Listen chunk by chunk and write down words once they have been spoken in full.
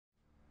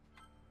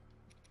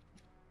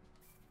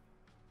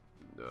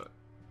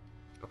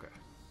Okay.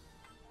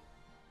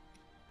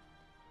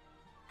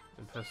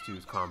 And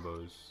Hestu's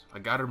combos. I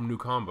got him a new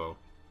combo.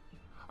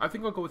 I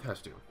think I'll go with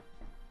Hestu.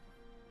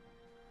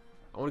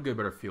 I want to get a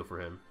better feel for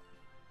him.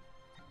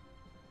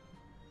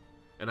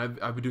 And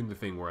I've been doing the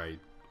thing where I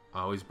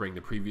always bring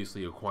the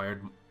previously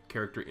acquired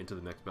character into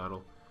the next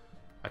battle.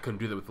 I couldn't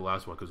do that with the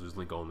last one because it was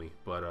Link only,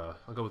 but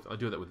I'll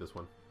do that with this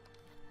one.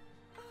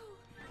 Oh,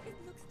 it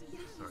looks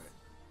delicious. All right.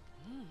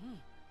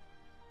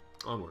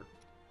 Onward.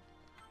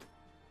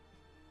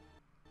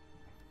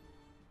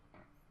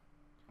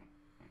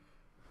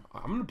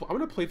 I'm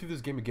gonna play through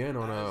this game again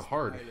on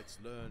hard. Pilots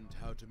learned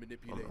how to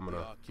manipulate I'm the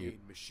gonna arcane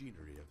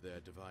machinery of their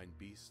divine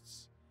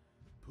beasts.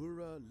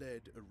 Pura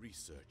led a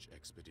research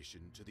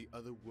expedition to the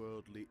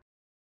otherworldly.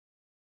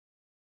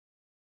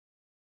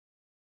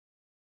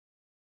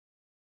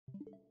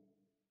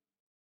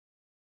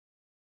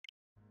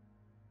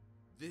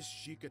 This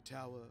Sheikah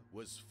Tower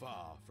was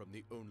far from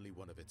the only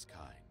one of its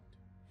kind.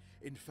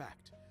 In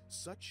fact,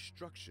 such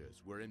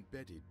structures were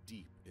embedded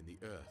deep in the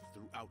earth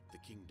throughout the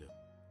kingdom.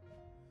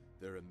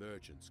 Their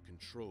emergence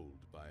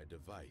controlled by a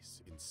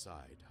device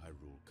inside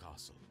Hyrule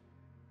Castle.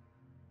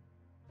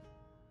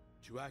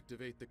 To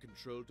activate the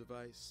control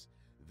device,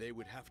 they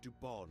would have to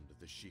bond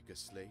the Sheikah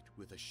Slate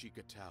with a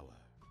Sheikah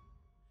Tower.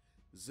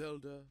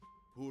 Zelda,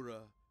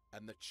 Pura,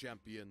 and the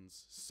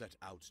champions set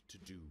out to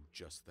do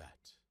just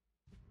that.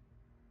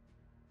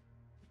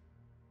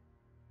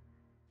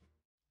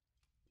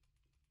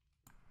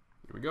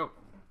 Here we go.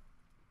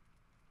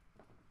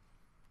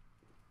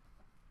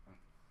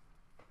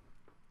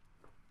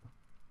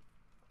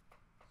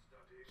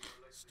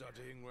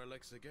 Studying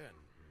relics again.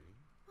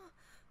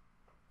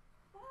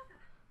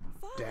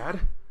 Father. Dad?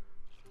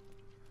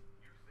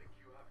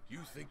 You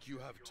think you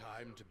have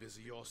time to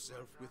busy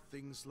yourself with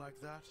things like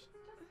that?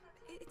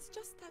 It's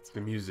just that...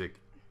 The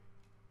music.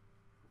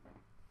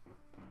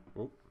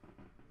 Oh.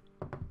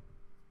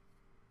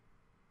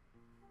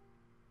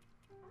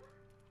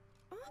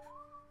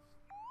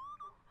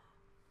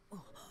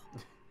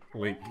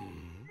 Link.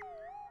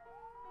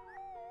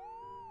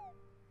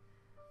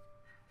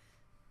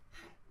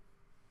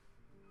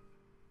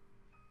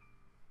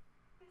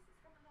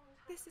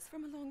 This is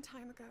from a long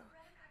time ago.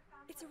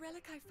 It's a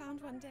relic I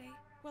found one day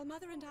while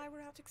Mother and I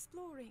were out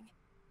exploring.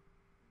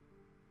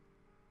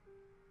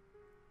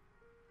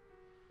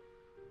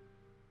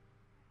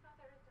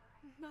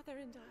 Mother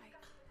and I,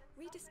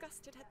 we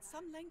discussed it at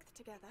some length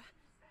together.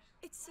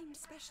 It seemed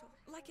special,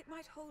 like it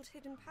might hold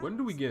hidden powers. When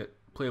do we get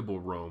playable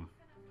Rome?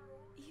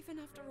 Even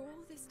after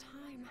all this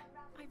time,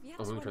 I've yet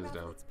Oh, let me to turn this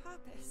unravel down. its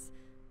purpose.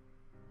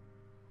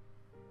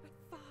 But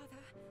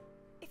Father,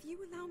 if you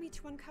allow me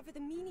to uncover the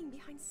meaning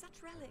behind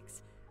such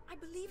relics, I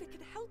believe it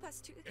could help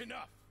us to...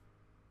 Enough!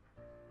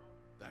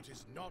 That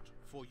is not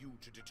for you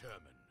to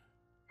determine.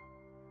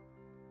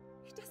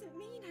 It doesn't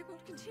mean I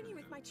won't continue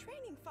with my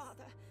training,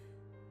 Father.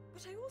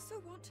 But I also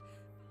want to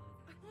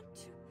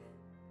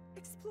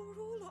explore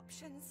all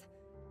options,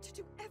 to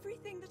do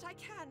everything that I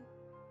can.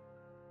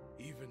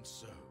 Even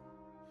so,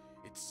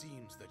 it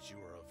seems that you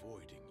are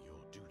avoiding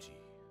your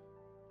duty.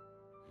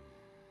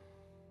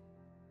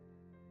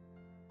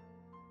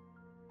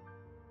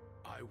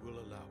 I will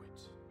allow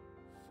it,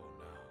 for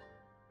now.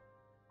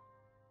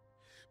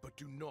 But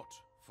do not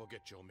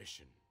forget your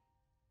mission.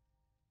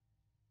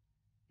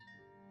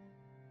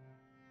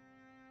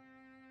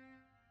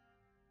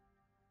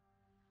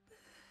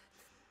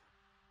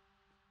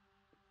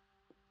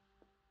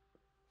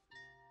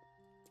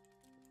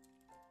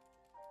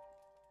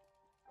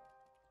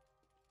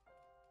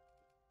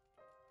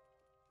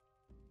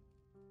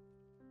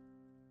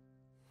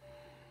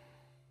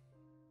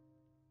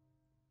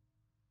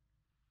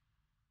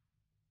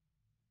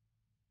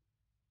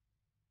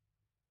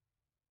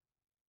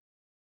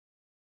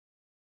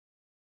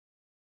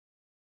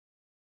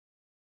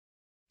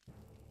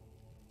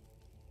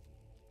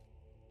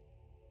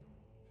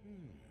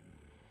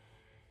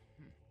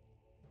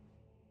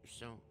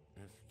 So,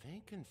 if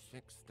they can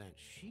fix that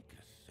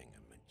Sheikah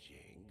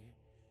thingamajig,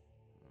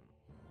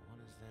 what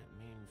does that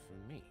mean for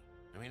me?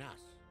 I mean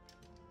us.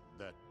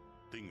 That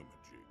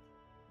thingamajig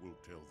will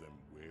tell them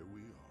where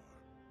we are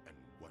and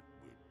what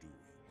we're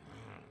doing.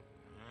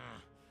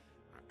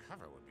 Our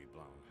cover would be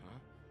blown, huh?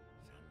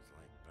 Sounds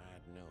like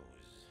bad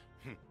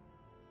news.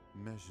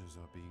 Measures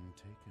are being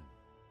taken.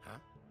 Huh?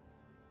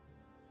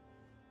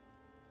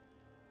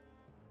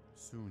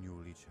 Soon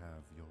you'll each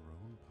have your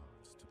own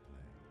parts to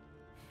play.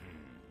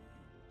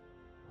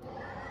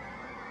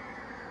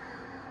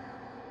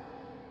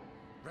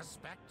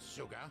 Respect,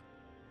 Sugar.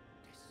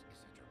 This is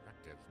a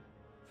directive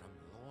from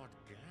Lord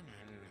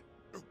Ganon.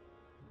 Oh,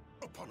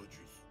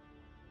 apologies.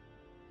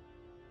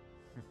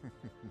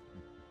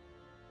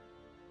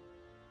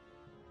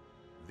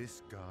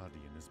 This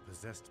guardian is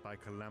possessed by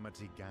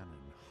Calamity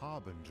Ganon,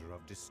 harbinger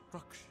of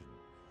destruction.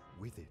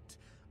 With it,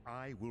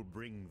 I will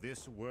bring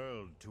this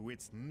world to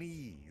its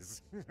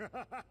knees.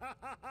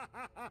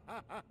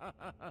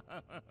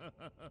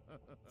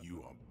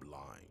 You are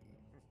blind,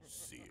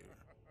 Seer.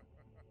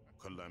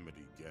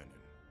 Calamity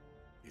Ganon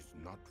is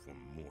not for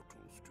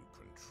mortals to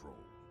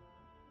control.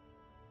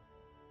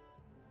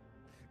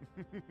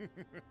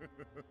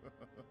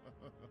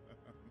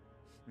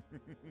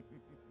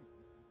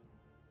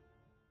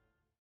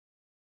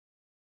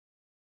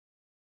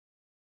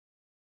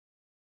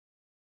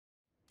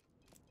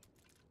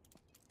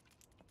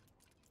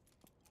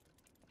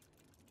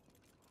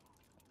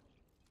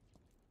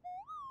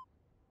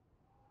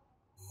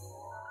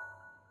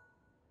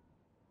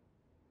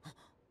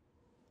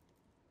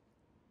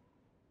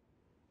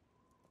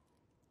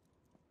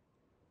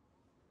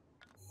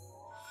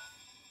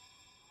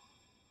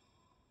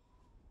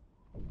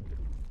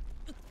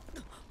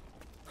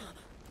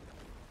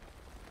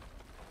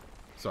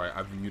 Sorry,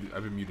 I've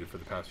been muted for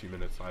the past few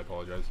minutes. I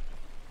apologize.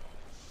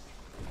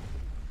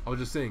 I was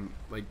just saying,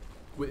 like,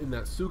 in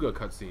that Suga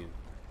cutscene,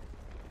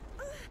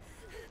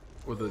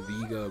 or the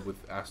Liga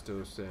with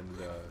Astos and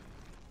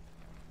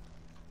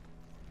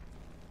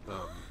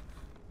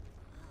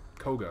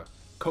Koga.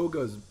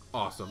 Koga's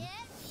awesome.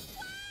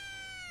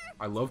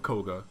 I love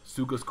Koga.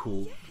 Suga's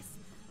cool. Yes,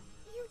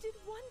 you did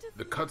wonderfully.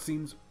 The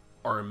cutscenes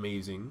are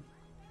amazing.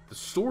 The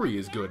story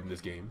is good in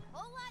this game.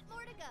 Whole lot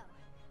more to go.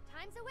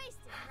 Time's a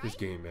wasted, right? This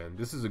game, man,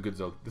 this is a good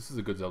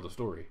Zelda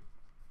story.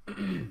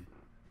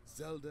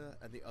 Zelda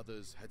and the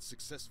others had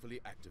successfully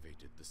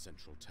activated the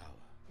central tower.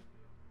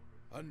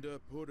 Under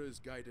Purah's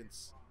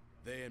guidance,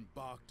 they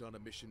embarked on a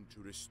mission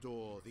to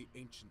restore the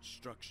ancient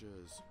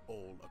structures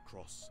all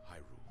across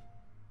Hyrule.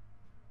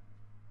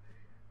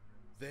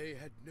 They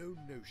had no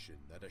notion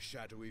that a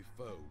shadowy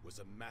foe was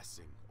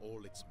amassing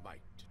all its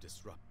might to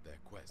disrupt their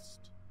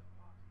quest.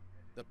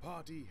 The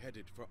party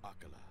headed for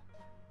Akkala,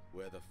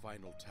 where the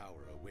final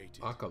tower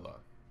awaited. Akkala.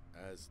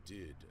 As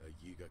did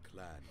a Yiga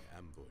clan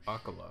ambush.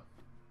 Akkala.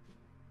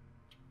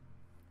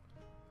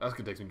 That's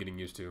gonna take some getting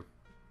used to.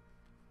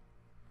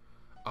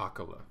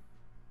 Akkala.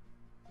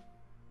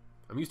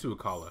 I'm used to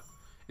Akkala.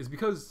 It's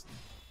because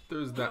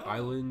there's that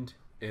island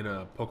in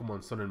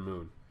Pokemon Sun and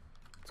Moon.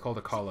 It's called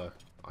Akkala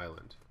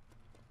Island.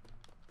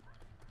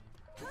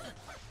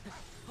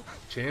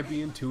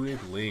 Champion Tunic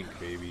Link,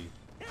 baby.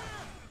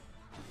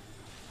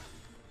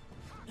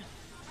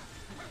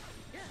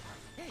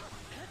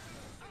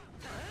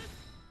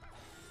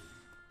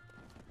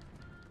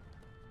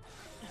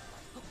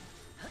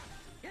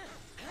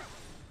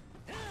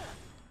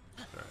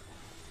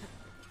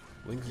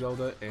 Link,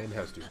 Zelda, and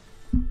Hestu.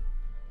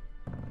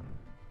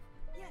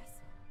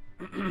 Yes.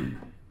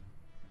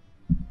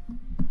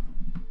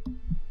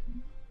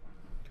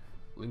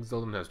 Link,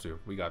 Zelda, and Hestu.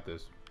 We got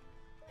this.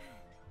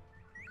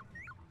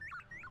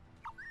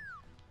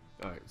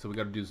 Alright, so we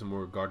gotta do some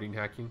more guardian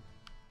hacking.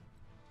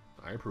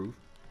 I approve.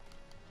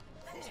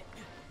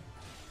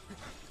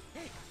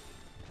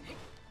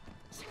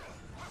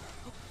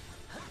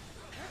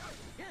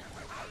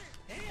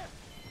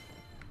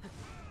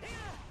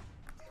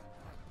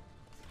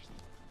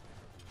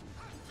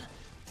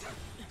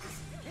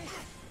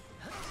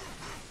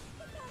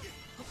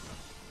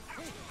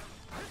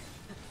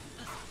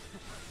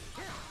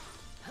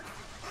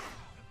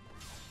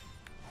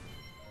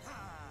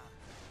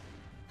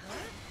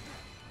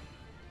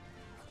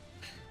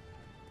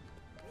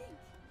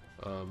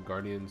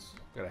 Guardians,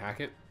 gotta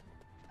hack it,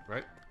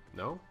 right?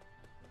 No?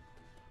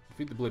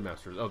 Defeat the Blade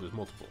Masters. Oh, there's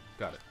multiple.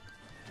 Got it.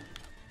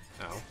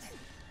 Ow.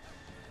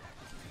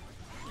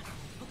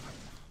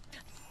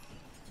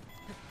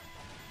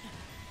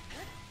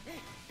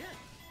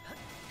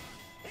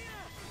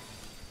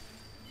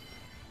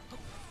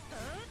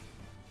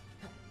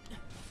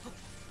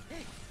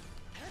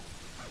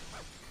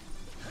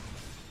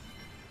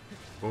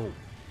 Boom.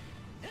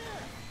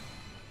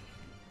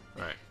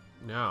 Alright,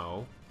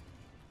 now...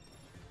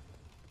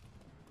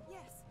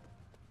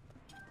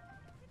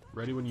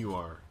 Ready when you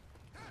are.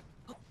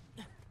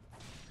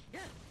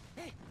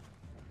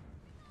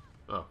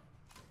 Oh.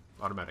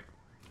 Automatic.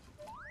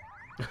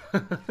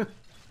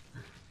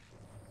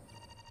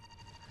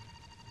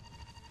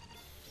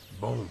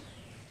 Boom.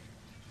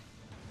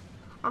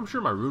 I'm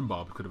sure my Rune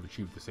Bob could have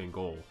achieved the same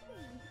goal.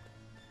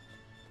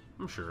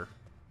 I'm sure.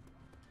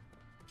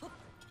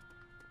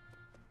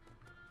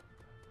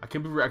 I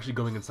can't believe we're actually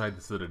going inside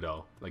the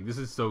Citadel. Like, this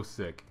is so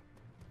sick.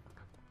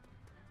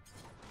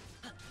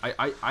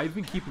 I've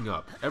been keeping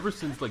up ever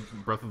since like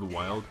Breath of the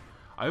Wild.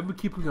 I've been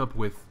keeping up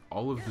with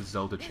all of the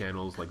Zelda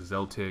channels like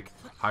Zeltic,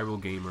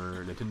 Hyrule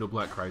Gamer, Nintendo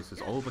Black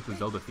Crisis, all of like the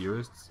Zelda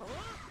theorists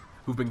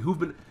they've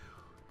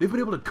been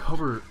able to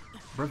cover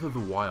Breath of the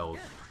Wild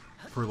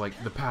for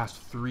like the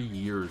past 3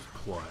 years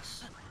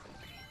plus,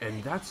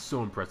 and that's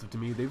so impressive to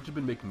me. They've just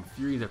been making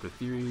theories after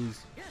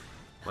theories,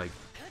 like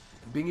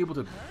being able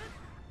to,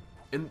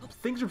 and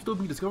things are still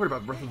being discovered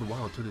about Breath of the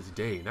Wild to this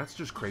day, and that's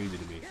just crazy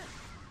to me.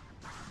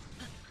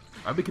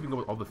 I've been keeping up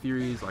with all the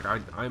theories. Like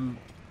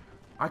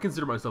I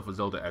consider myself a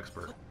Zelda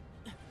expert.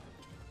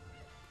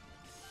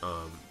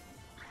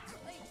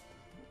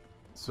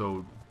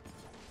 So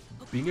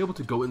being able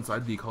to go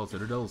inside the Akkala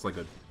Citadel is like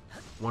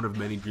one of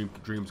many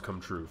dreams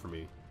come true for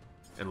me,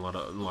 and a lot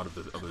of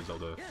the other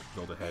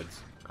Zelda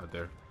heads out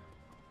there.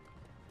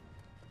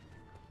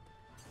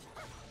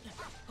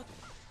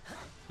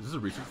 Is this a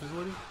research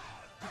facility?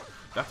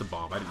 That's a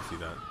bomb. I didn't see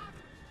that.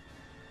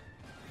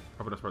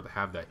 Probably not smart to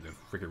have that in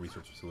a freaking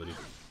research facility.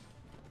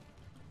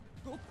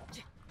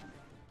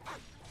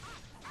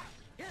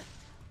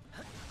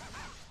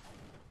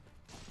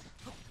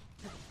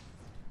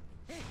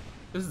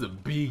 This is a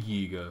big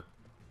Yiga.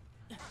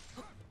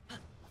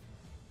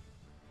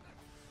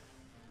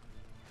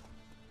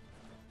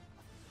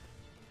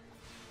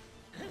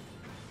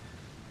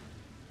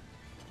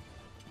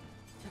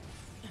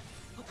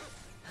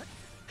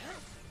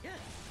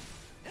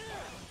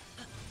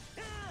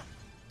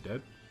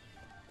 Dead?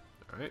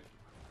 Alright.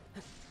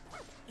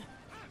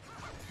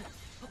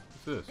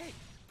 What's this?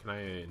 Can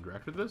I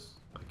interact with this?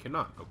 I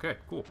cannot. Okay,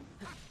 cool.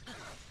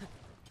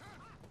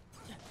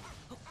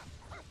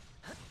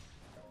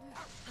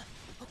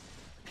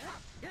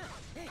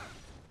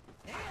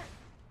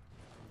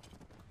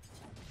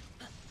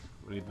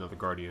 We need another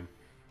guardian.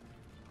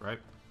 Right?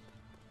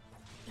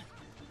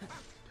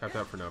 Tap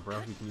that for now.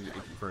 Perhaps we can use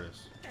Ancient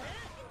Furnace.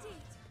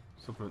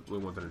 Supplement Will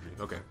 1 energy.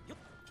 Okay.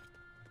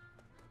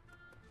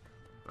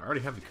 I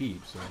already have the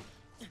key, so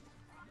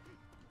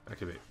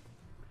activate.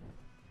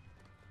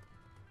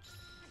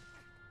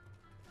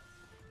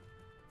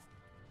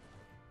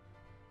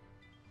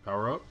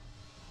 Power up.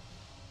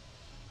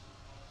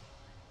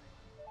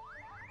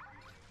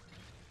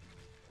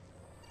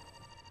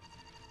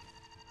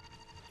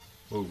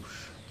 Whoosh.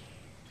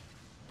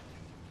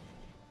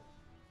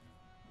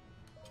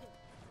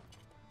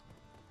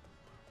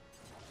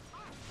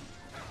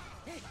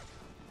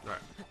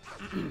 Alright.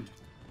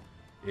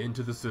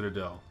 Into the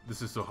Citadel.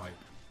 This is so hype.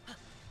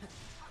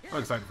 I'm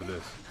excited for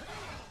this.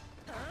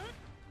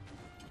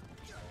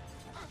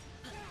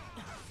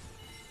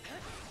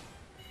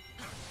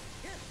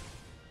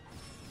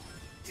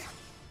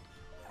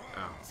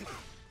 Ow.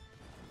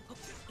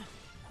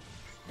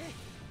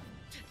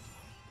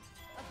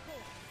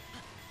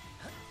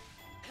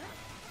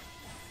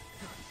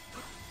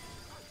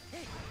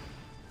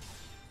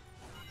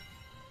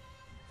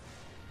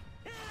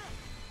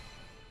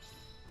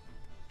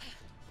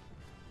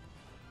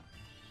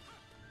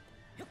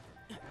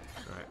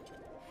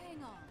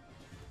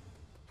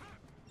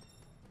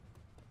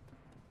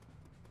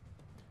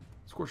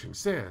 Scorching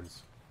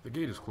sands. The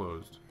gate is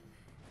closed.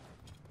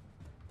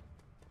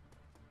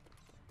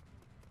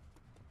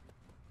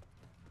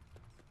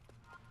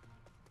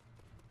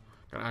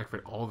 Gotta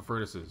activate all the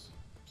furnaces.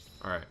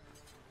 Alright.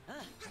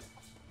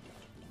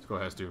 Let's go,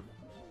 Hestu.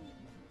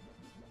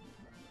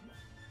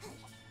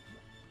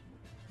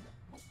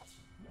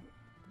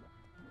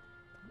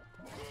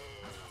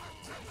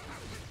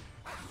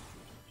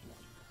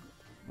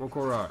 More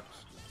Koroks.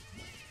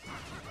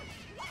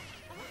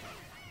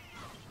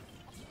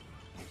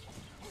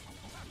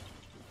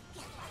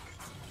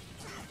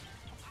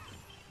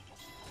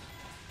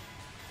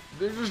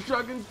 They're just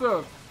chucking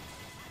stuff.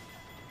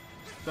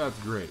 That's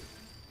great.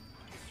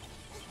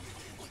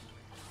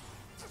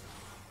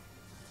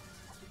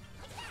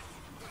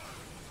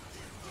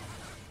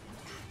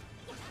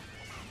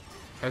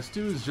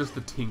 Hestu is just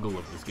the tingle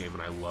of this game,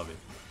 and I love it.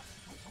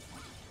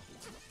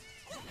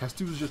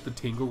 Hestu is just the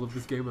tingle of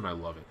this game, and I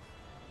love it.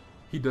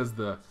 He does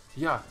the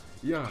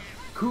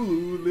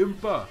Kulu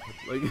Limpa.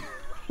 Like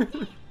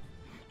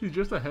he's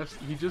just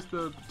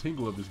the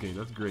tingle of this game.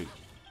 That's great.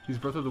 He's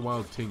Breath of the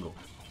Wild's tingle.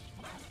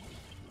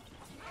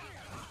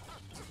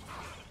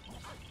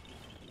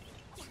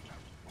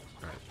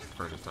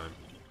 Furnace time.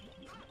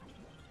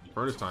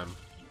 Furnace time.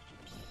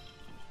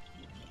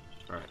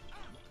 Alright.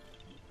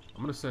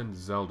 I'm gonna send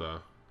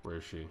Zelda. Where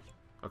is she?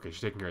 Okay, she's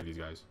taking care of these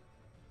guys.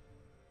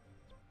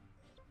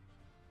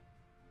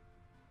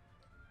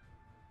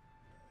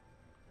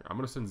 I'm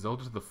gonna send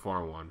Zelda to the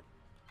far one.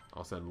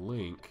 I'll send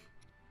Link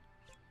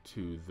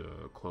to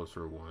the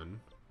closer one.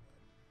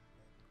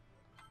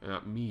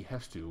 And me,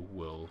 Hestu,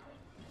 will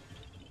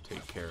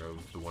take care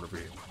of the one over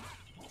here.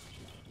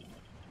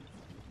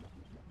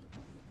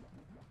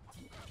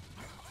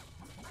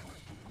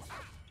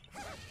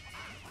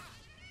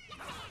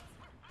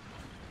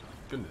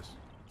 Goodness.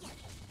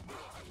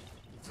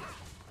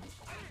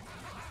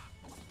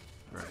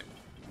 Right.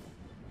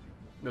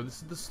 No,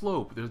 this is the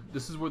slope.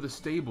 This is where the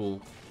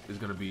stable is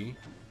going to be.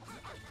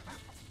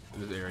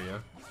 In this area.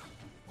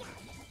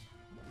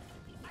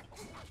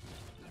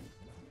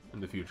 In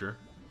the future.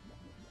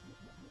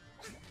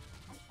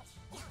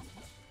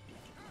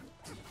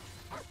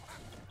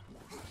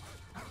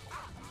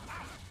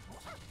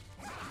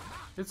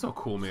 It's so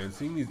cool, man.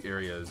 Seeing these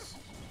areas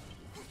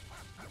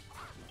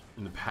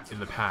in the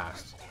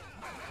past.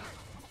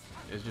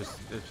 It's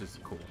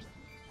just cool.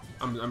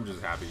 I'm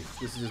just happy.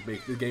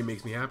 This game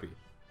makes me happy.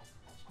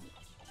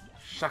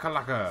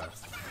 Shakalaka.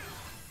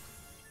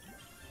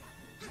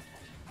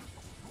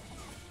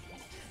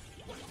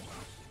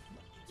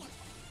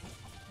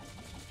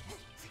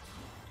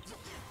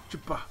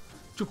 Chupa,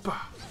 chupa.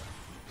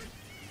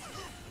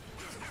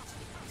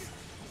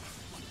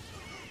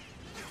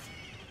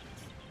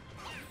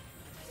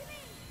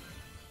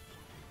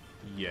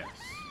 Yes.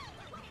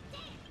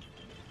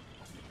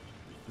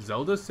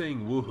 Zelda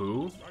saying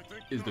woohoo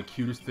is the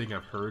cutest thing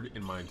I've heard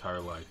in my entire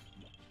life.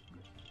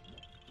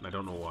 And I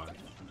don't know why.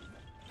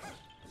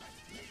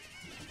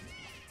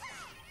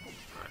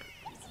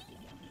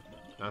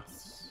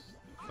 That's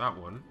that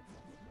one.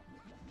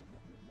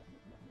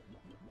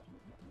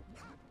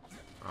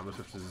 I'm gonna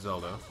switch to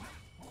Zelda.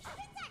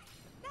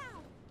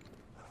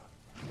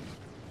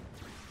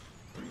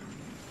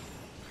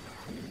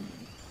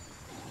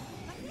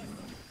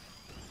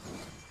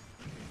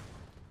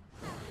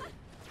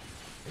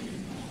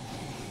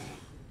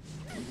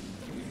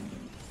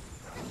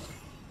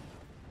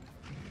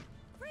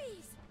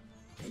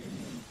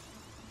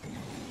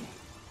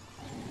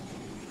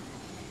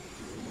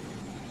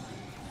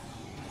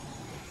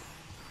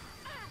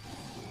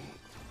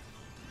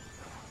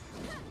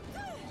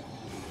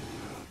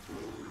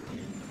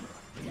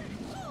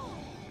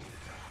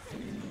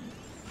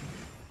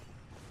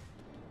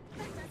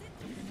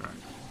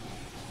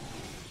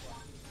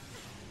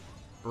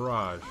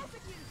 Barrage.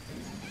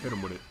 Hit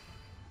him with it.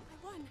 I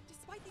won,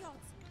 despite the odds.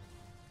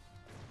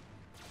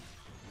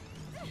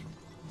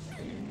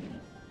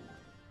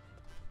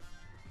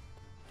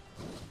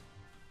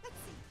 Let's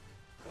see.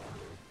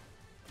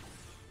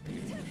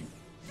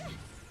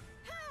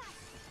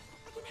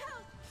 I can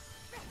help.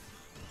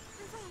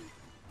 Move on.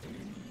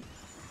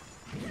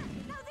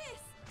 Now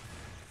this.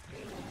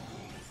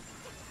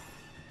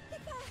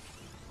 Get back.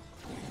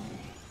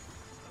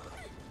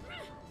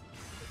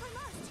 If I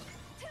must.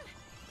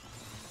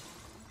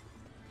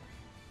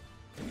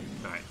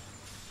 Alright.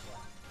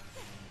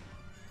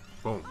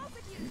 Boom.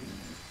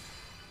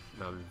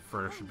 Now the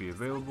furnace should be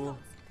available.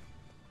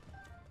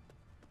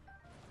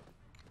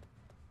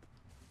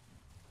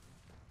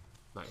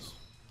 Nice.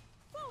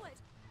 Forward.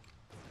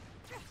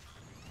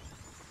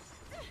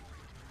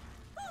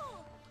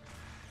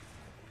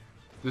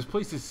 This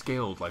place is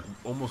scaled like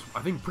almost.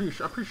 I'm pretty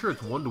sure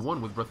it's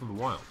 1-to-1 with Breath of the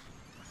Wild.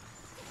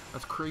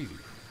 That's crazy.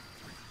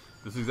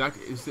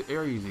 The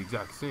area is the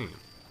exact same.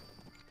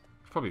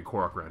 There's probably a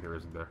Korok around here,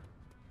 isn't there?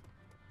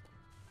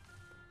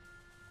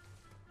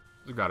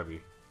 There's gotta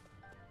be.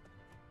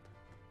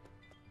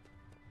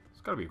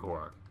 There's gotta be a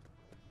Korok.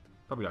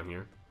 Probably down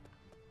here.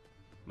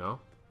 No?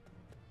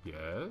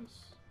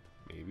 Yes?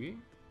 Maybe?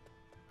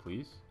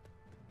 Please?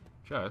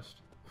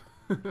 Chest?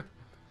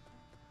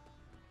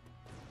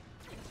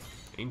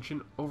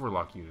 Ancient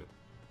Overlock Unit.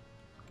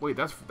 Wait,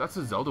 that's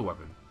a Zelda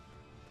weapon.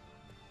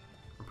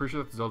 I'm pretty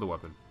sure that's a Zelda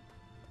weapon.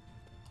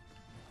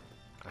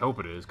 I hope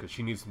it is, because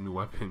she needs some new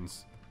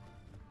weapons.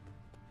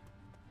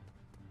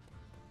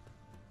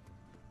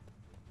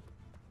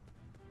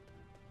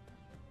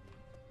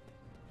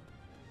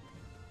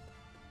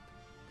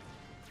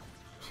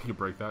 She can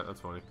break that?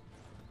 That's funny.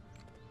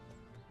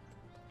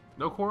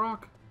 No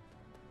Korok?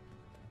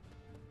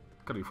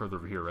 Gotta be further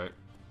over here, right?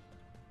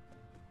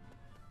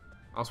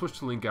 I'll switch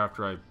to Link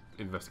after I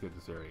investigate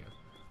this area.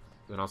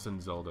 Then I'll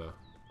send Zelda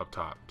up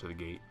top to the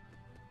gate.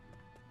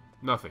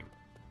 Nothing.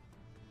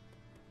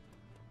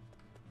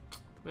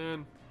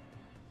 Man.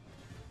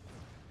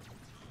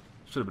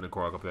 Should have been a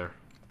Korok up there.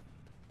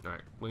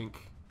 Alright, Link,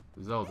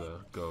 Zelda,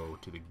 go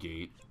to the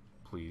gate,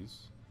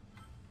 please.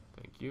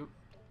 Thank you.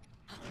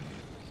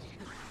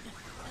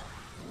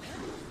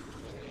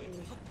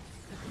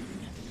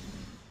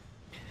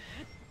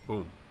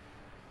 Boom.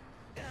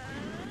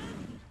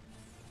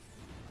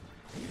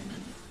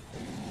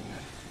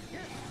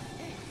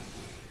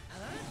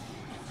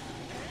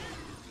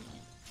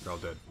 They're all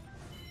dead.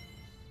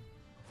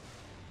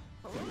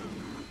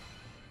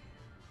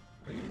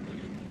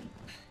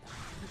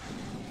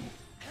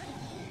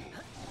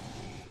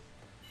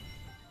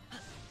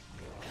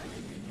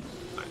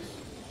 Nice.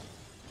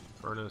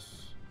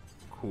 Furnace.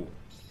 Cool.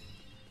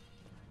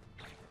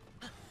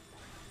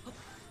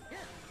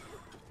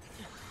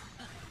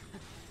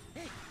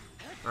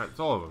 Alright, it's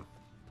all of them.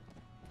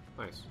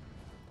 Nice.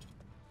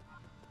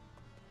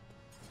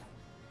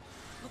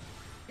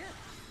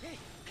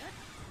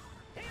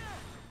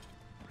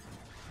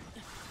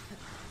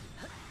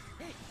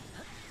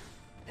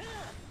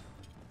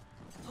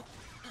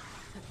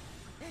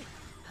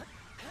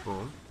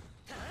 Boom.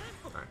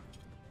 Alright,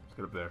 let's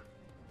get up there.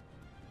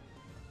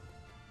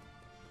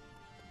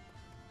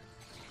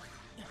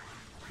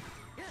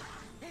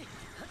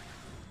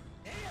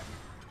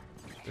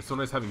 It's so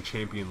nice having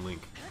Champion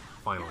Link,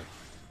 finally.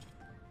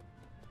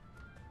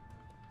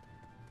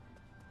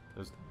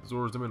 There's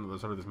Zora's Domain on the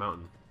side of this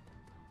mountain.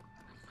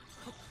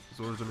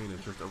 Zora's Domain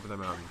is just over that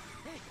mountain.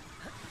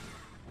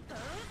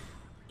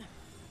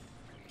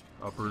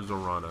 Upper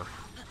Zorana.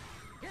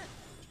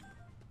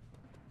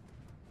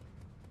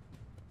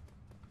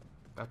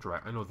 That's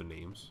right, I know the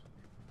names.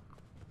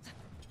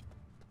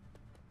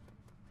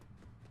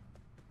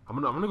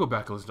 I'm gonna go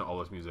back and listen to all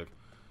this music.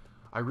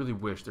 I really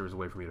wish there was a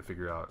way for me to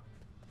figure out.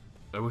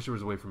 I wish there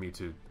was a way for me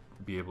to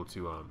be able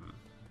to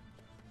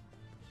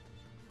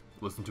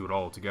listen to it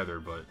all together,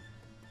 but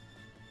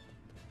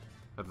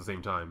at the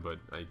same time. But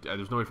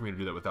there's no way for me to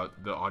do that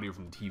without the audio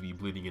from the TV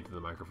bleeding into the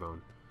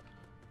microphone.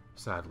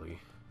 Sadly.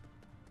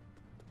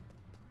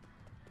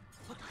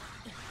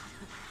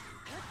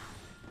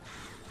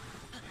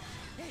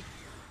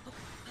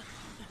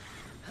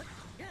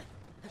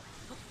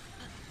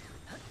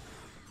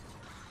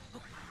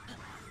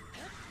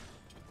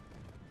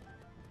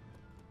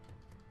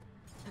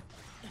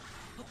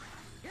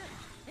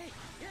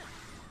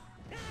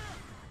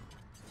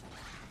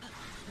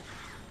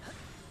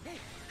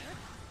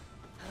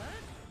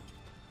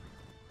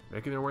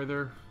 Making their way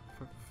there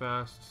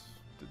fast.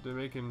 They're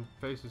making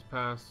faces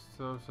past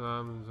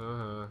sometimes.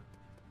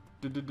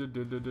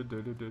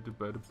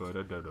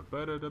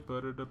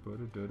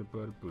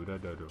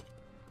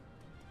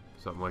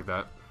 Something like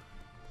that.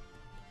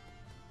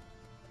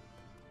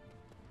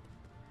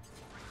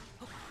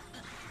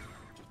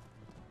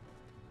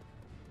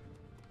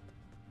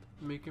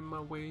 Making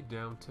my way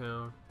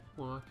downtown,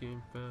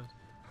 walking fast.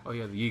 Oh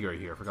yeah, the Yiga right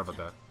here. I forgot about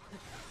that.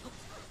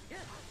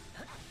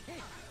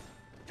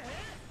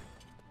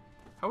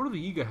 How do the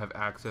Yiga have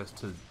access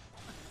to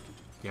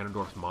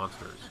Ganondorf's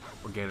monsters?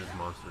 Or Ganon's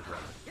monsters,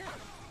 rather.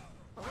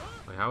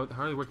 Like, how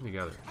are they working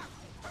together?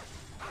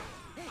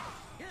 I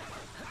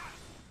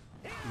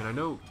mean, I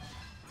know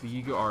the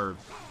Yiga are,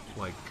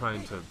 like,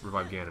 trying to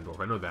revive Ganondorf.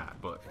 I know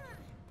that, but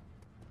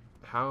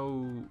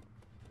how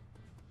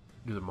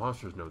do the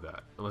monsters know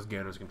that? Unless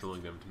Ganon's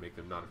controlling them to make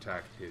them not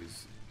attack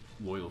his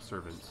loyal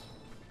servants.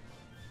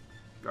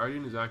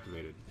 Guardian is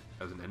activated.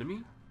 As an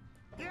enemy?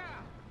 Yeah.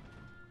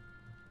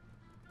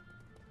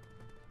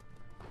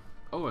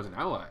 Oh, as an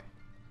ally.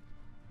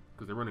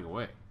 Because they're running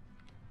away.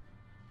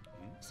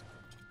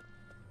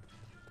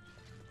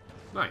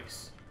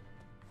 Nice.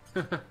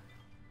 To me!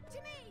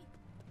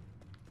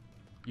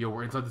 Yo,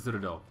 we're inside the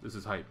Citadel. This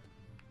is hype.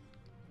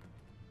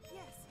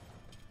 Yes.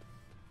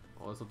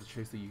 Well, let's let the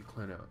chase the Yiga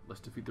clan out. Let's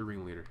defeat the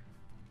ringleader.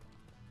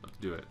 Let's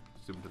do it.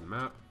 Zoom to the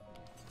map.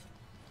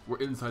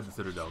 We're inside the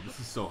Citadel. This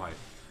is so hype.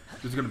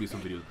 There's gonna be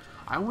some videos.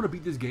 I want to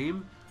beat this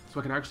game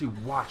so I can actually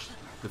watch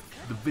the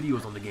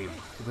videos on the game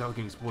without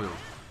getting spoiled.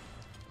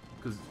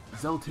 Because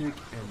Zeltic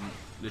and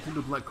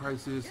Nintendo Black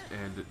Crisis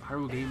and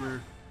Hyrule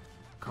Gamer,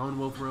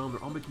 Commonwealth Realm,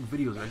 they're all making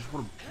videos, and I just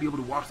want to be able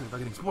to watch them without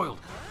getting spoiled.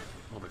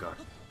 Oh my god,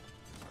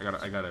 I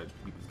gotta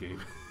beat this game.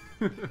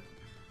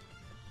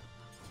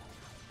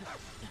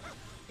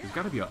 There's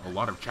got to be a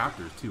lot of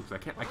chapters too,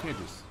 because I can't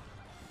just.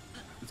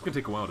 It's gonna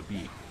take a while to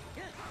beat.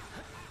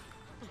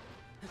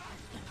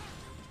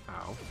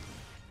 Ow.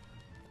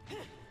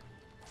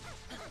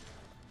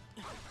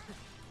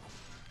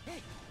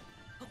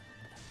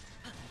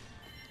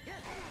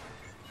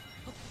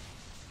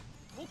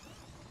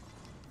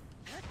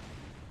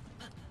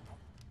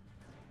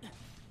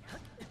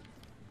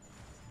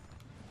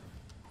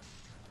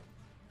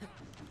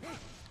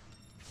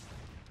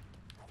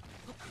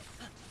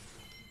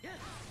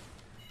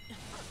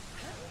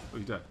 Oh,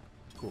 he's dead.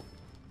 Cool.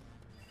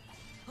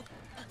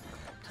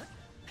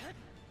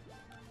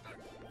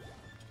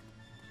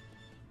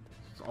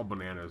 It's all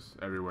bananas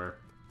everywhere.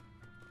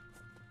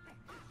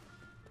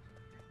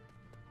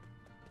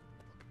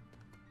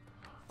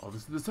 Oh,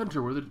 this is the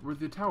center where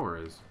the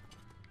tower is.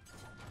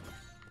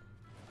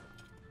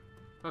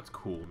 That's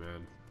cool,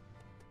 man.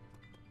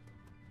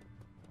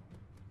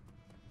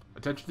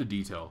 Attention to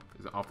detail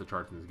is off the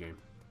charts in this game.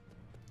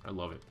 I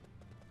love it.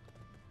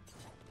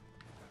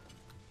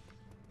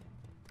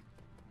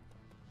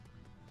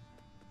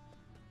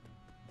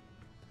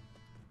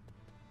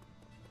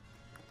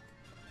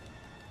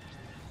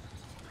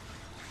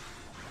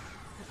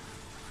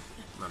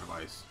 Not of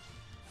ice.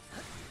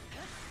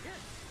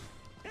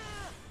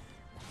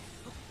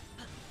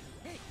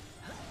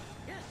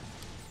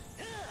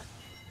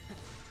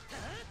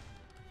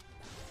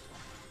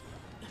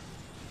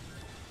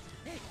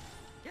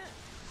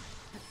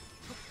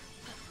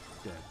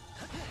 Dead.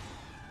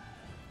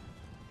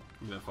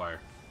 Give me that fire.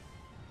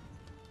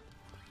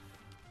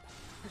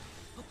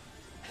 Okay.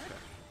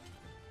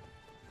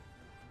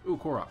 Ooh,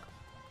 Korok.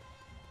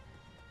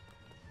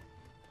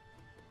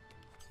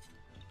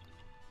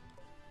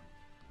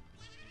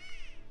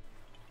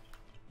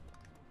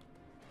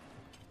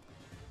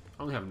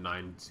 I only have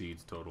 9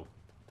 seeds total.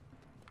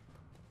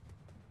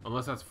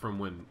 Unless that's from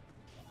when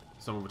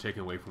someone was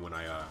taken away from when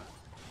I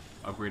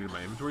upgraded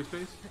my inventory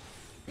space.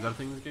 Is that a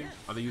thing in this game?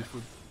 Are they used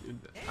for?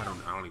 I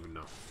don't even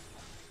know.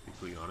 To be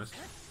completely honest.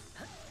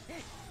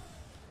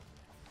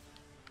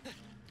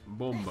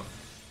 Bomba.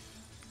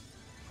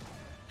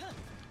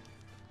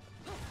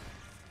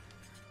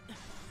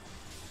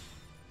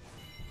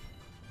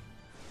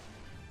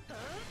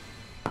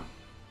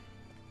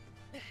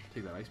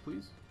 Take that ice,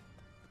 please.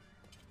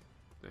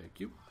 Thank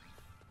you.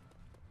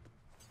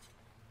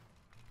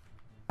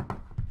 What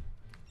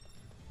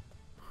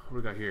do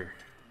we got here?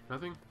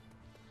 Nothing?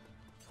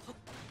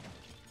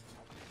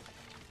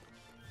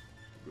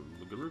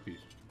 Good rupees.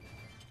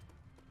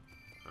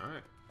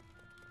 Alright.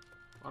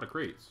 A lot of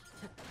crates.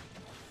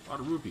 A lot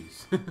of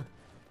rupees.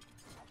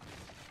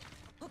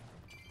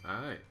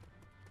 Alright.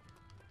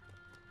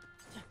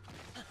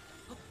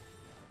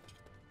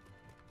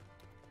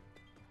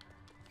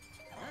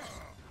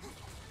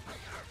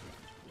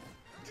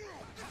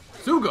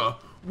 Suga!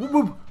 Whoop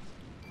whoop!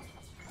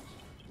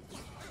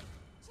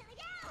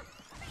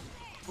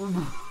 Whoop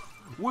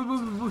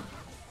whoop whoop!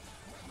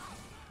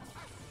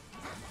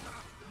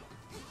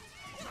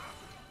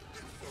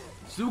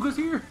 Suga's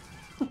here?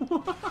 I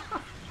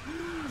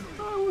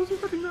was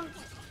expecting that.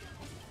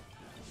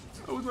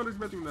 I was not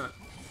expecting that.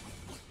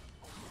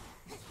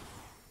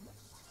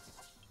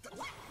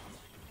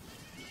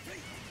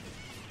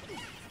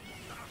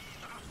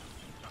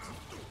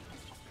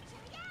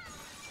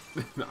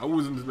 I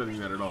wasn't expecting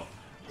that at all.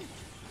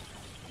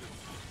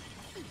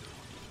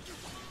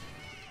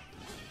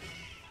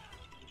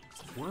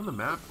 We're on the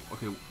map?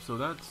 Okay, so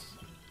that's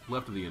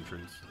left of the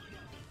entrance.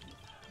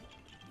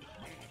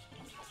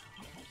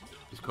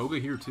 Is Koga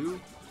here too?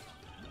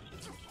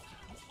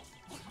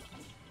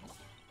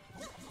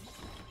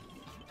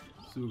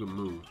 Suga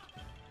moved.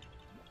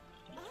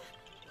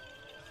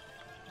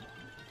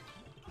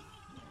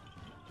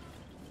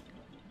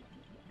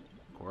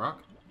 Korok?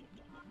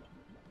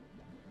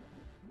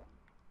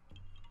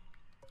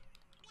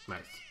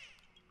 Nice.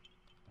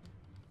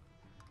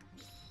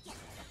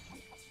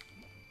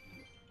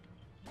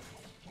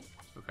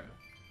 Okay.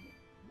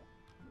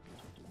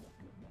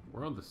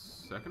 We're on the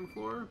second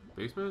floor?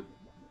 Basement?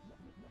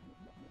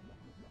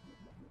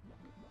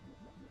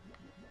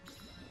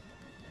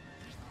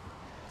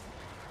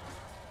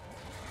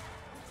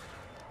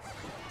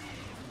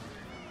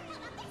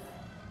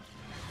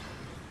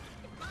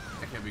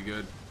 That can't be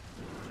good.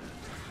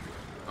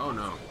 Oh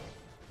no.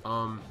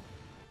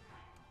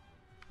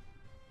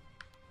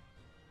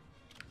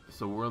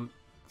 So we're on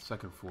the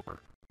second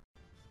floor.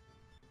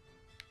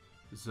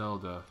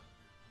 Zelda.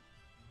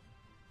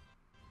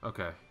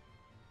 Okay.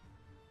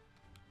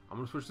 I'm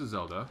gonna switch to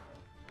Zelda.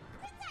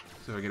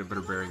 So I get a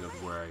better bearing of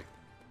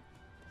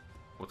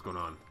what's going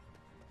on.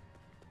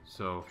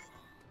 So,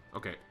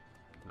 okay.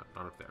 No,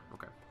 not up there.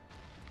 Okay.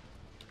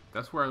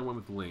 That's where I went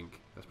with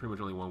Link. That's pretty much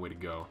only one way to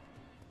go.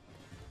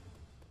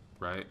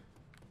 Right?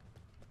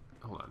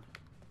 Hold on.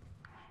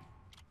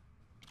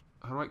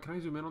 How do I... Can I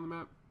zoom in on the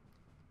map?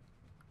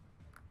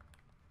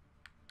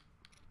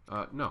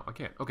 No, I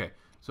can't. Okay,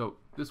 so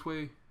this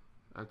way,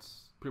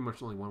 that's pretty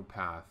much only one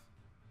path.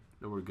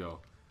 Nowhere to go.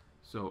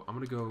 So I'm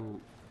gonna go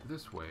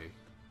this way.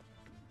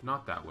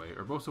 Not that way.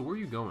 Urbosa, where are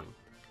you going?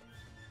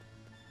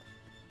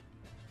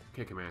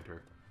 Okay,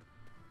 Commander.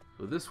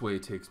 So this way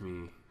takes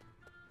me...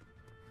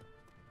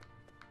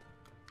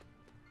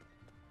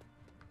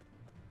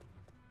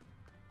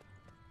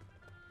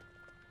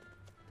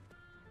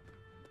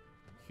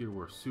 here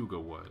where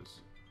Suga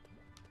was.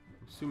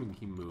 I'm assuming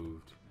he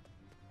moved.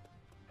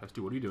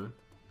 Hestu, what are you doing?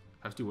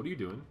 Hestu, what are you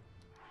doing?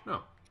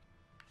 No.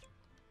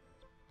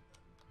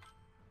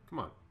 Come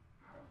on.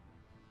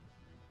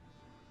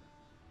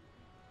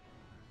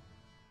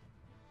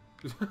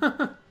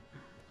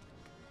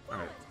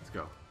 Alright, let's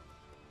go.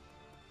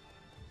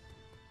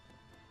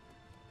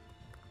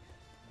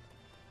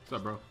 What's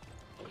up, bro?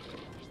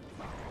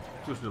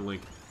 Switching to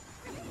Link.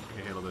 I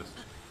can handle this.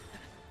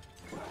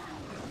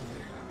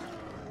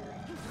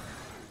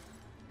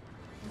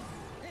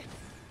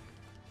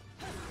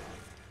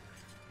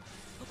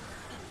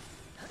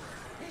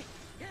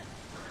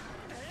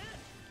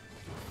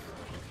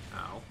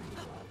 Ow.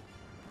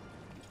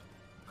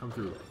 Come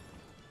through.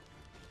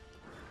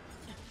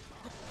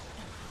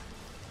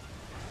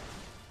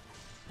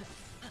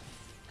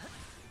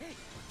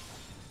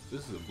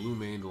 This is a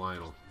blue-maned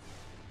Lionel.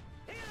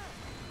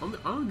 I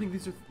don't think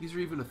these are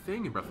even a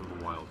thing in Breath of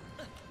the Wild.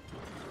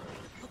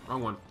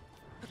 Wrong one.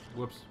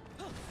 Whoops.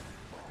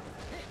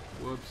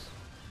 Whoops.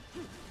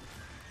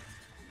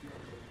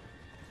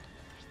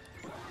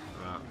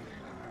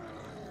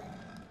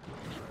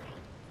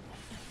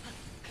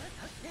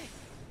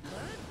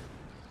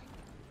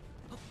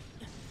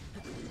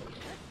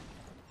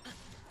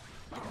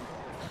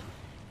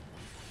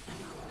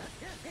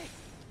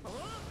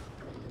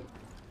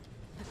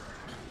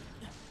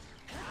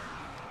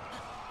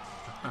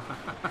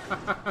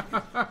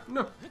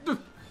 No.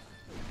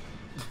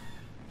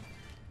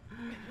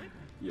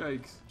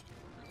 Yikes.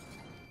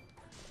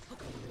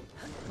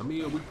 Let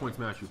me weak point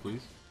smash you,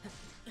 please.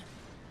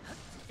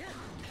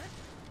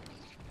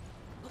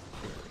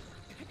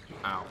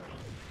 Ow.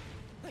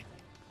 There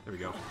we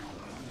go.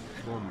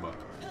 Bomba.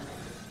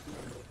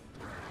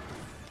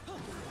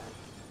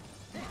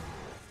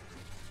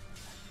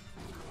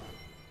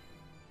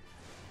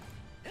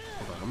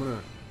 Hold on, I'm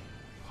gonna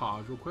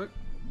pause real quick.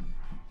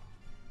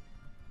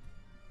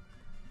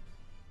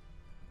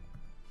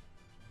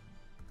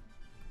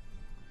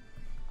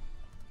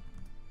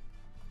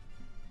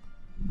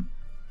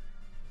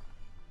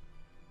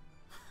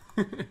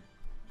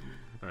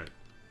 Alright.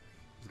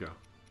 Let's go.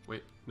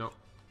 Wait. No.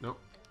 No.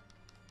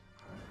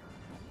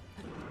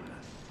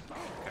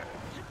 Okay.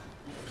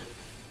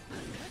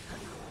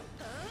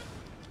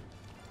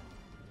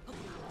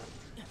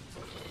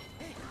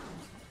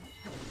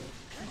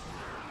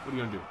 What are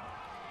you gonna do?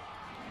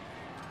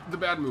 The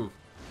bad move.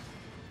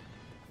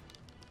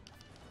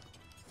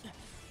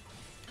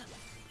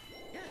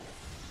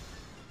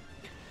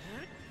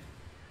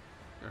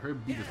 I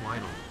heard beat this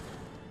Lionel.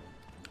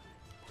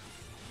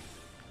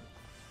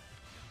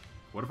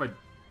 What if I...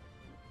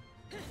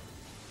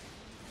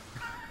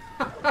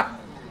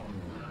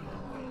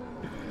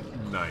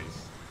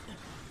 Nice.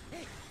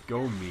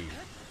 Go me.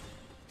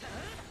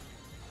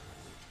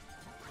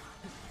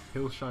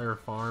 Hillshire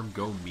Farm,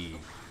 go me.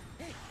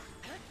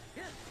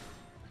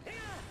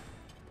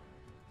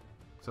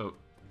 So,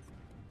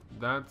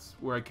 that's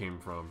where I came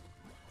from.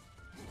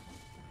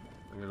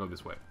 I'm gonna go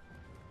this way.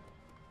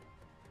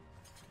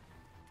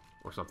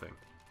 Or something.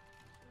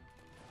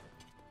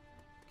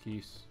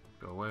 Keys,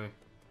 go away.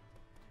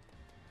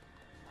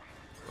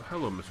 Oh,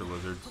 hello, Mr.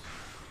 Lizards.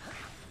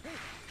 Okay.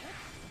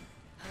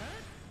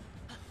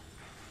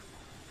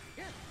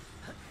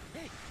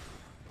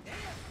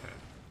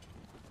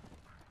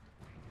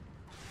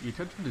 The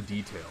attention to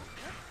detail.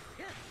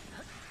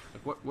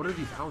 Like, what are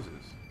these houses?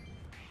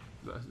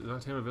 Is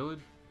that Tama Village?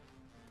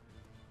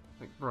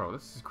 Like, bro,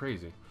 this is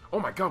crazy.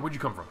 Oh my god, where'd you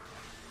come from?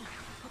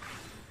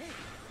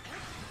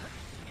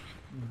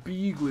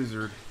 Big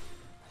lizard.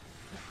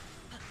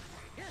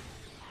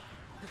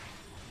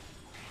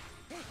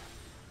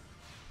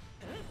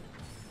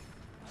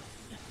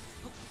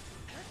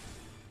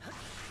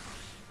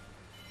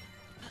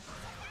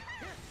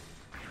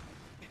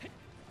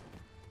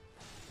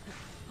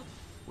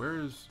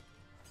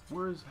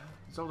 Where is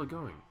Zelda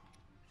going?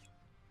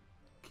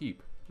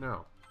 Keep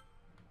now.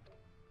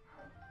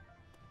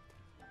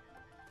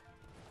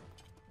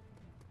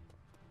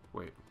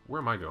 Wait,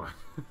 where am I going?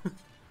 I'm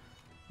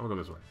gonna go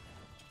this way.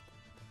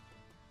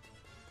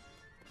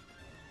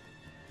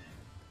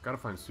 Gotta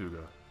find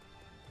Suga.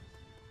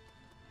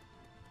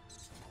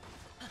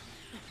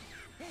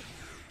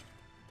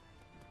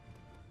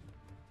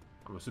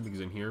 I'm assuming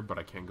he's in here, but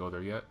I can't go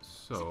there yet,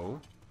 so...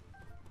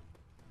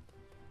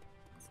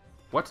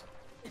 What?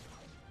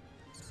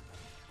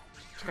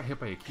 Just got hit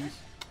by a keys?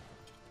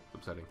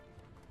 Upsetting.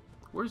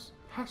 Where's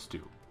has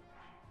to?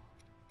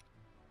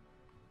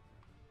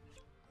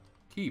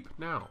 Keep,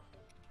 now.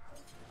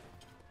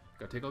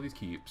 Gotta take all these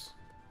keeps.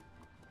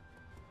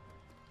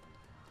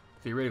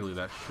 Theoretically,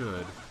 that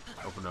should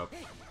open up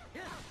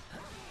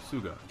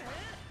Suga.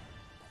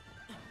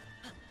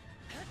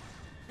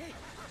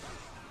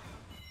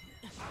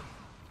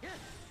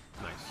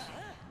 Nice.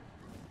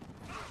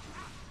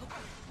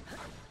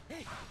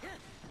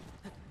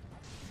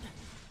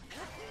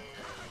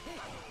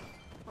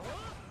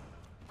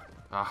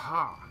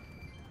 Aha!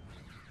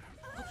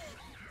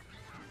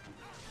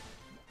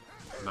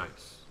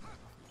 Nice.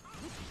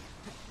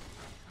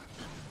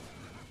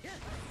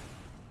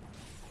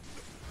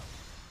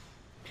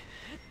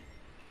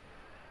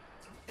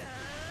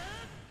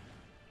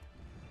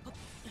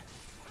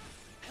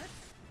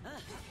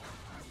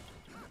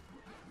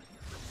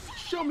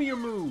 Show me your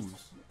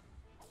moves!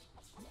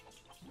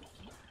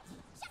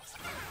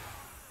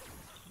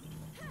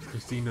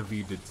 Christina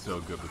V did so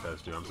good with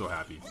S2. I'm so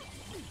happy.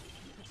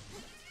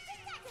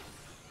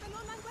 I'm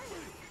on my way.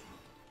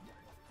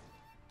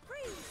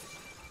 Freeze.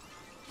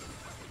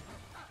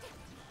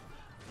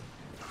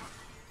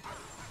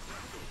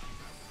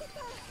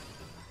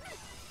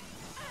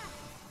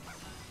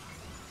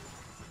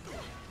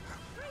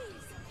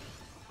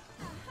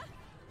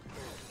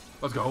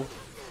 Let's go.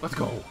 Let's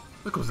go.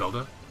 Let's go,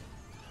 Zelda.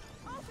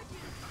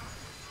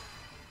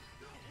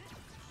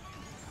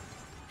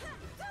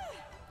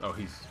 Oh,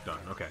 he's done.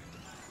 Okay.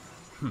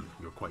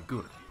 You're quite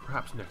good.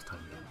 Perhaps next time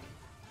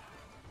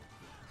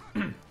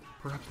then.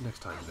 Perhaps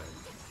next time then.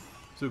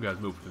 So guys,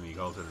 move with the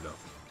Akkala Citadel.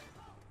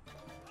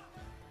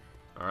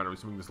 Alright, I'm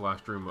assuming this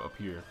last room up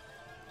here.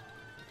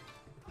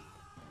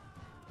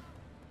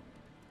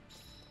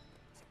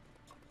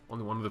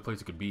 Only one other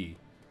place it could be.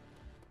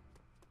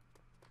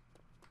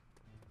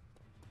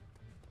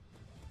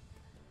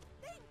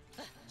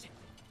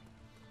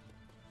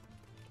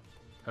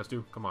 Has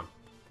to? Come on.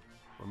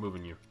 We're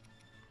moving you.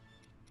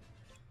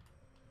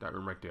 That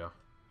room right there.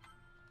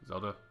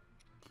 Zelda,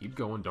 keep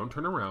going. Don't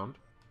turn around.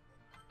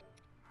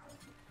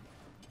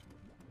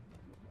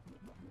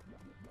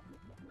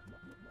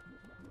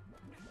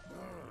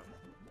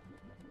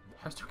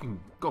 Hastu can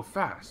go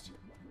fast.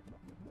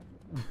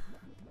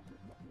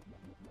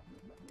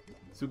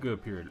 Suga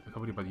appeared,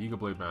 accompanied by the Eagle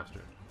Blade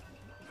Master.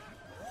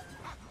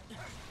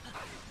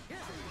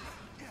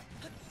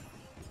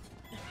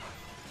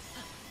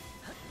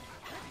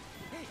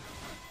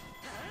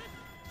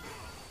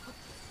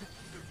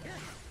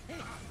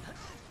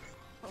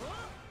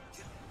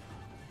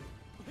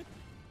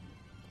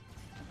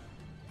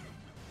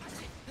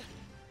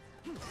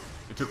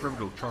 It took forever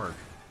to charge.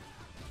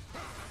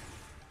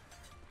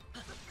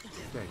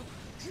 Dang.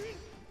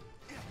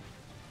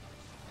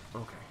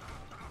 Okay.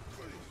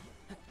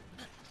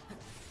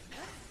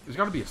 There's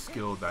gotta be a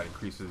skill that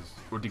increases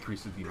or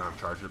decreases the amount of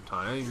charge up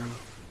time.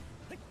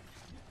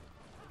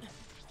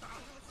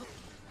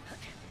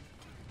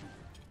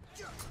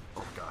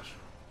 Oh my gosh.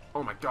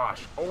 Oh my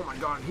gosh. Oh my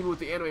god. He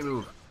moved the anime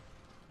move.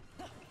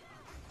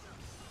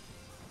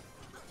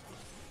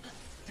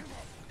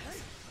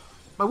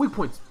 My weak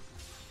points.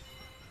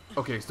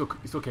 Okay, it still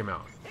came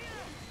out.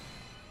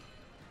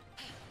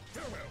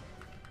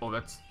 Oh,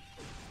 that's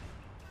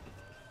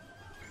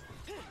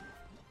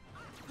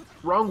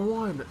wrong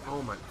one.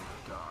 Oh my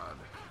god.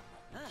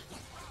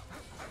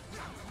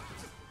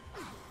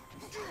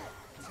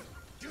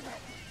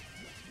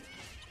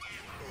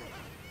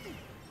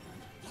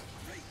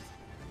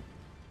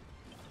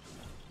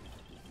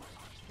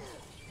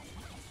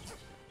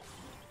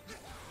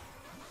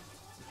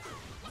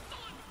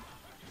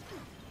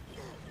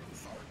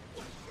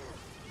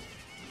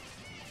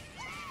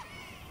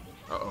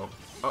 Uh-oh.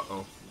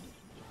 Uh-oh.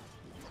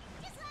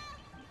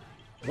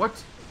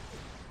 What?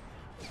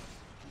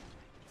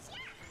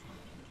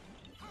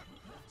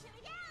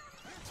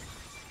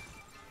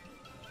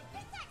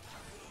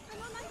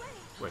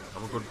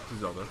 I'm gonna go to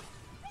Zelda.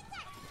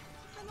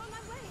 I'm on my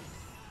way.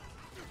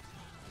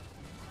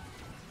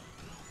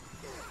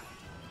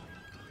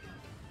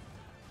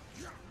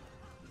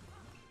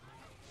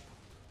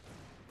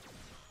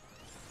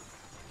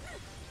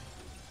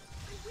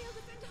 I will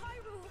defend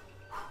Hyrule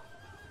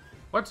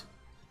What?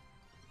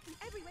 in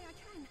every way I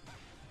can.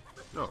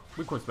 No,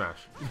 weak point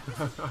smash.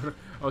 I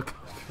was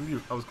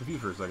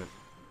confused for a second.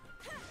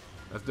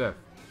 That's death.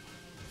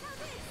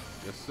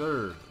 Yes,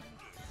 sir.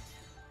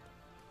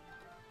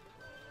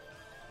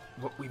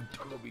 What we've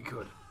done what we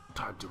could.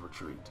 Time to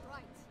retreat.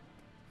 Right.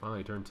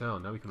 Finally, turned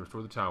town. Now we can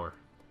restore the tower.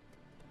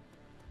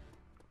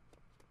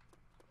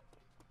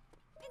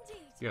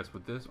 Indeed. Yes,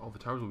 with this, all the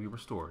towers will be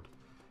restored.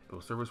 It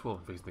will serve us well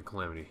in facing the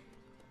Calamity.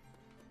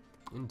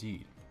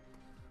 Indeed.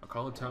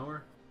 Akkala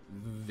Tower,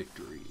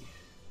 victory.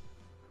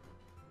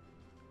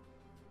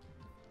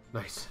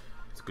 Nice.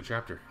 It's a good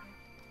chapter.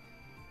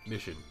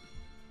 Mission.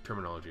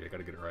 Terminology, I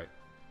gotta get it right.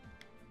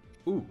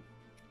 Ooh.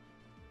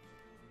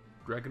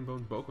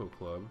 Dragonbone Boko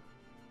Club.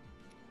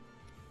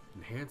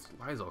 Enhanced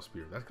Lysol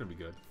Spear, that's gonna be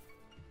good.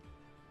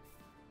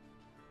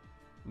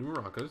 New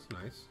maracas,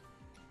 nice.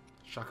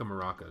 Shaka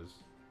maracas.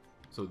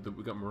 So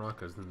we got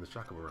maracas, then the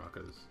Shaka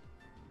maracas.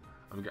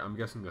 I'm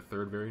guessing the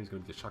third variant is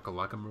gonna be the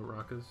Shakalaka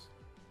maracas.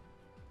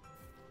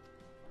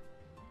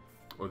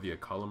 Or the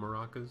Akkala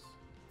maracas.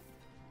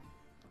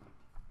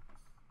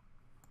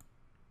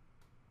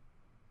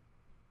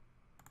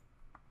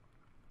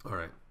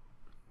 Alright.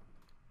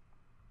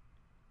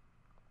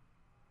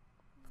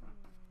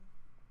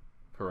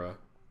 Pura.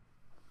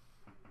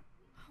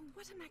 Oh,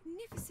 what a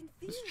magnificent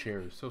view. This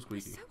chair is so We're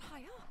squeaky. so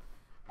high up.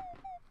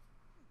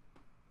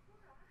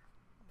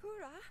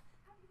 Pura,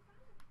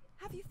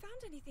 have you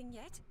found anything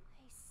yet?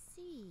 I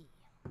see.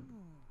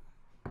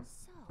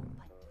 So,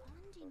 by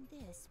bonding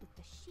this with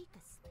the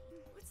Sheikah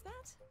slate... What's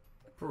that?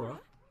 Pura.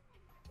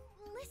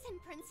 Listen,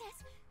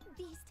 Princess.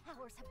 These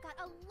towers have got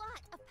a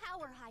lot of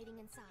power hiding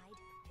inside.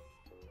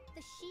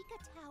 The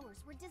Sheikah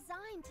towers were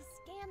designed to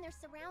scan their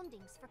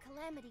surroundings for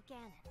Calamity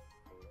Ganon.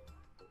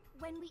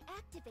 When we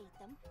activate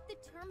them, the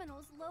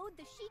terminals load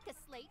the Sheikah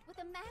slate with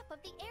a map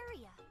of the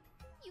area.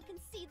 You can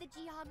see the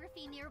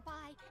geography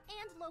nearby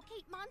and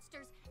locate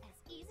monsters as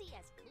easy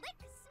as click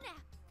snap.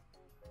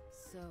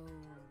 So,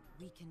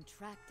 we can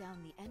track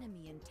down the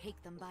enemy and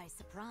take them by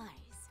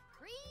surprise.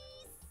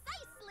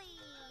 Precisely!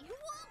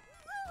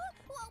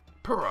 Whoa.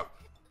 Pura.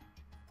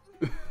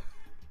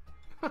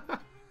 Rather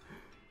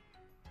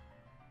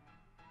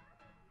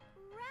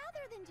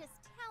than just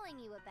telling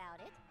you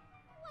about it,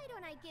 why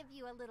don't I give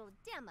you a little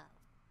demo?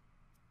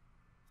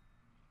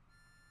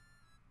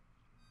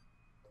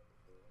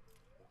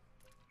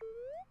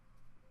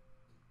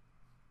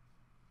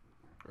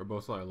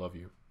 Urbosa, I love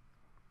you.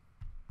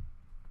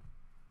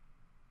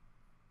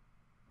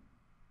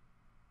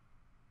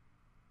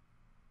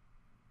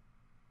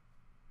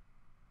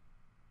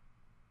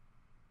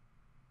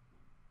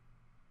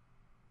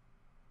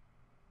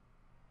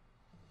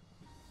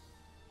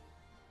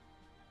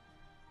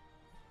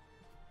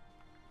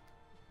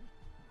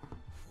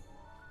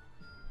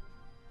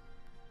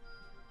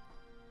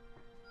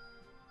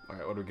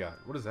 Alright, what do we got?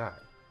 What is that?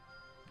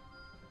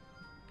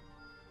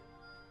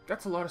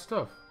 That's a lot of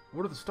stuff.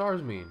 What do the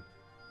stars mean?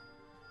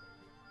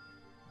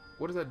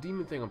 What is that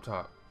demon thing up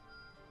top?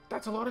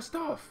 That's a lot of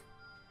stuff!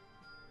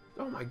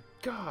 Oh my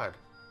god!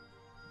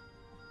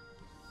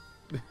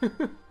 I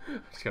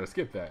just gotta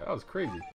skip that. That was crazy.